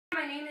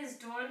name is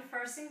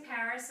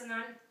Firsing-Paris, and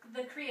I'm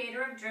the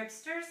creator of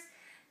Dripsters,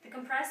 the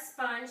compressed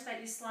sponge that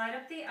you slide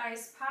up the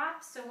ice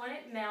pop, so when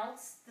it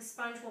melts, the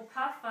sponge will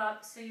puff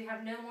up so you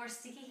have no more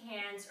sticky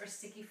hands or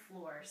sticky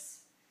floors.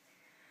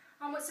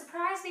 What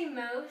surprised me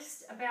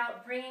most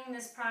about bringing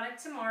this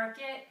product to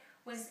market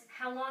was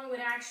how long it would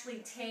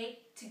actually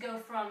take to go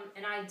from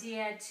an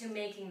idea to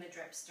making the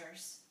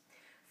Dripsters.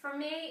 For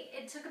me,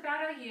 it took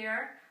about a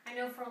year. I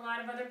know for a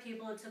lot of other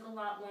people it took a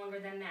lot longer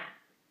than that.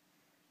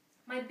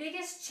 My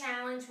biggest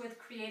challenge with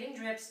creating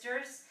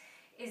Dripsters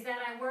is that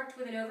I worked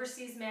with an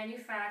overseas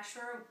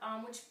manufacturer,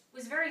 which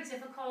was very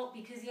difficult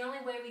because the only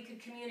way we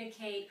could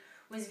communicate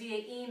was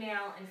via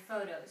email and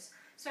photos.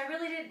 So I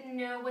really didn't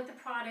know what the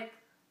product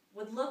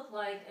would look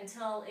like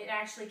until it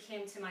actually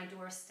came to my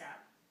doorstep.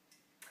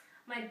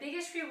 My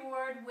biggest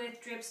reward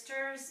with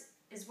Dripsters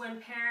is when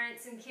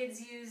parents and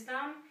kids use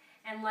them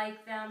and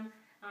like them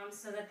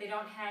so that they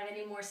don't have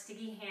any more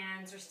sticky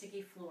hands or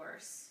sticky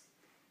floors.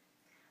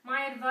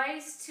 My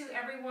advice to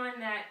everyone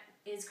that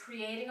is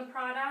creating a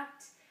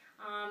product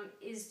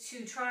is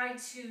to try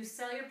to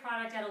sell your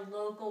product at a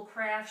local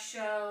craft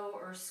show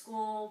or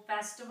school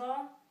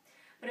festival.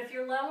 But if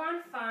you're low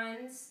on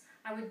funds,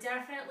 I would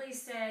definitely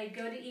say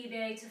go to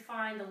eBay to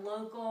find a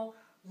local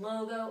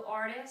logo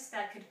artist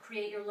that could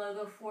create your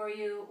logo for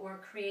you or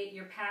create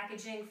your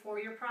packaging for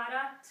your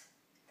product.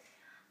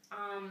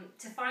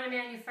 To find a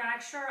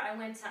manufacturer, I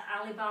went to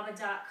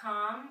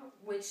Alibaba.com,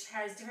 which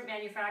has different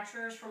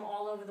manufacturers from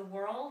all over the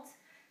world.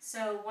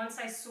 So once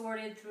I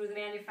sorted through the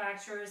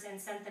manufacturers and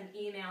sent them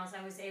emails,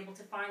 I was able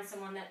to find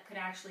someone that could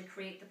actually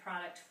create the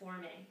product for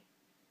me.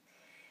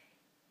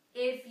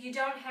 If you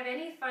don't have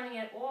any funding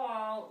at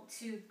all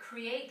to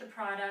create the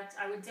product,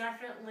 I would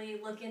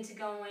definitely look into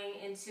going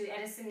into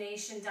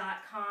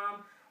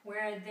edisonnation.com,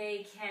 where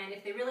they can,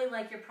 if they really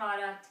like your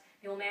product,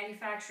 they will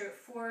manufacture it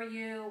for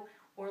you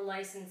or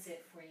license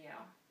it for you.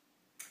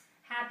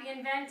 Happy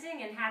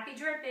inventing and happy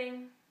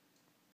dripping!